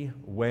mighty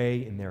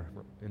way in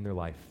their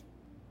life.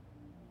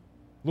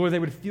 Lord, they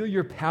would feel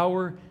your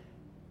power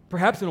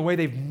perhaps in a way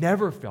they've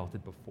never felt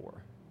it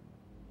before.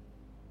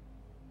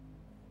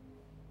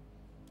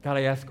 God,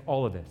 I ask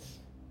all of this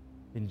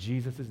in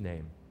Jesus'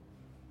 name.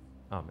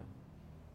 Amen.